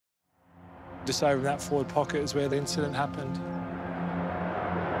just over in that forward pocket is where the incident happened.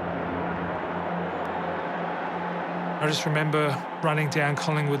 I just remember running down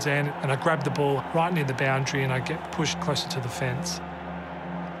Collingwood's end and I grabbed the ball right near the boundary and I get pushed closer to the fence.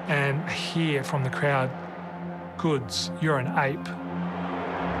 And I hear from the crowd, "Goods, you're an ape."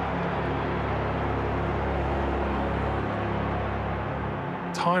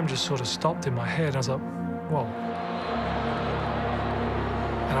 Time just sort of stopped in my head. I was like, whoa.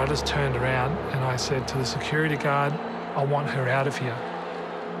 And I just turned around and I said to the security guard, "I want her out of here."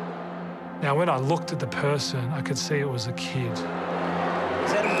 Now, when I looked at the person, I could see it was a kid. Is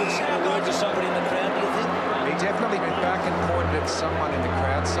that a good sound going to somebody in the crowd, do you think? He definitely went back and pointed at someone in the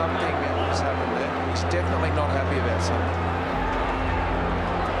crowd. Something has happened there. He's definitely not happy about something.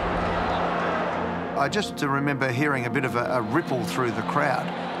 I just remember hearing a bit of a ripple through the crowd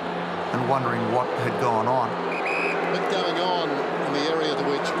and wondering what had gone on. Bit going on in the area to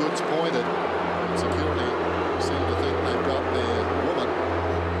which Goods pointed. Security seem to think they've got their woman.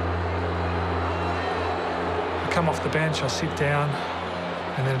 I come off the bench, I sit down,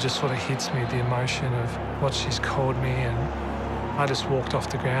 and then it just sort of hits me, the emotion of what she's called me, and I just walked off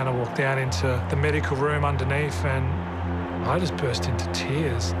the ground. I walked down into the medical room underneath, and I just burst into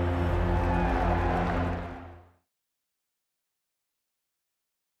tears.